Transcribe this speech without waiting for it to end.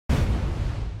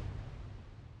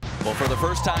Well, for the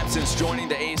first time since joining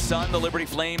the ASUN, the Liberty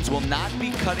Flames will not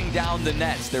be cutting down the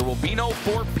nets. There will be no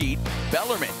four-peat.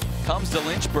 Bellarmine comes to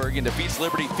Lynchburg and defeats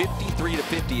Liberty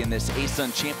 53-50 in this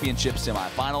ASUN Championship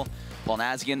semifinal. Paul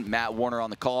Nazian, Matt Warner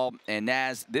on the call. And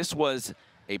Naz, this was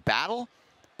a battle.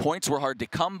 Points were hard to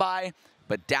come by,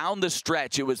 but down the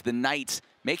stretch, it was the Knights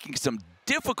making some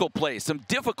difficult plays, some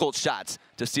difficult shots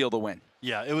to seal the win.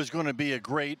 Yeah, it was going to be a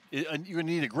great, you're going to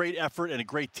need a great effort and a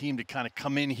great team to kind of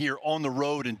come in here on the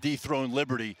road and dethrone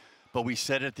Liberty. But we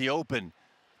said at the open,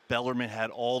 Bellarmine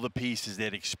had all the pieces. They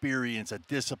had experience, a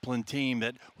disciplined team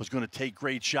that was going to take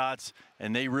great shots,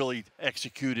 and they really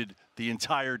executed the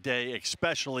entire day,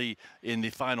 especially in the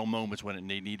final moments when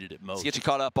they needed it most. Let's get you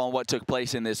caught up on what took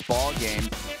place in this ball game.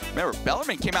 Remember,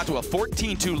 Bellarmine came out to a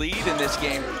 14-2 lead in this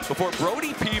game before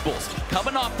Brody Peebles,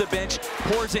 coming off the bench,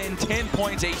 pours in 10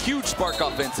 points, a huge spark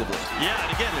offensively. Yeah,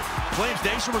 and again, Flames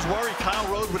Nation was worried. Kyle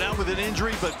Rode went out with an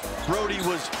injury, but Brody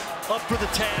was up for the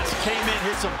task, came in,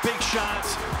 hit some big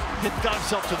shots, got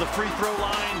himself to the free throw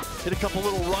line, hit a couple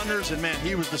little runners, and man,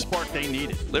 he was the spark they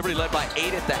needed. Liberty led by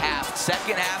 8 at the half.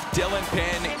 Second half, Dylan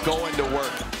Penn going to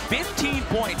work. 15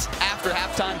 points after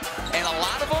halftime, and a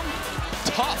lot of them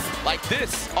tough, like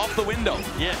this, off the window.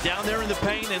 Yeah, down there in the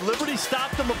paint, and Liberty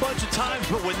stopped them a bunch of times,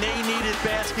 but when they needed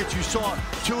baskets, you saw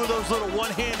two of those little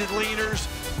one-handed leaners,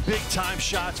 big-time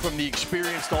shots from the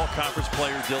experienced all-conference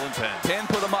player, Dylan Penn. Penn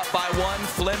put them up by 1.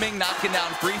 Fleming knocking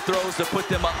down free throws to put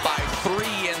them up by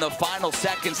 3 in the final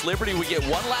seconds. Liberty would get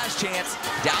one last chance,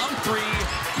 down 3.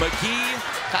 McGee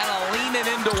kind of leaning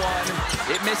into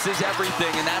one. It misses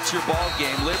everything, and that's your ball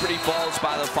game. Liberty falls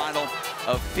by the final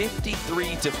of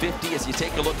 53-50 as you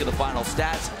take a look at the final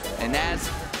stats. And as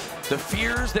the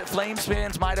fears that Flames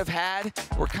fans might have had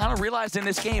were kind of realized in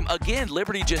this game. Again,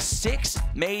 Liberty just 6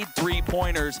 made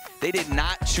three-pointers. They did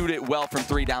not shoot it well from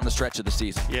 3 down the stretch of the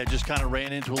season. Yeah, just kind of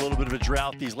ran into a little bit of a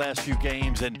drought these last few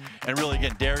games. And really,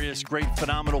 again, Darius, great,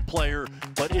 phenomenal player.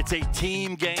 But it's a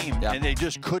team game, and they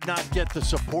just could not get the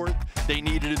support they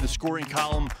needed in the scoring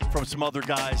column from some other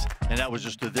guys, and that was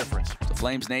just the difference. The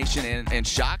Flames Nation in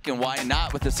shock, and why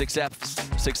not with the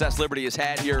success Liberty has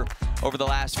had here over the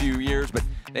last few years. But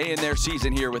they end their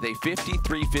season here with a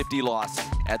 53-50 loss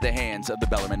at the hands of the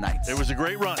Bellarmine Knights. It was a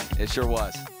great run. It sure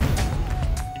was.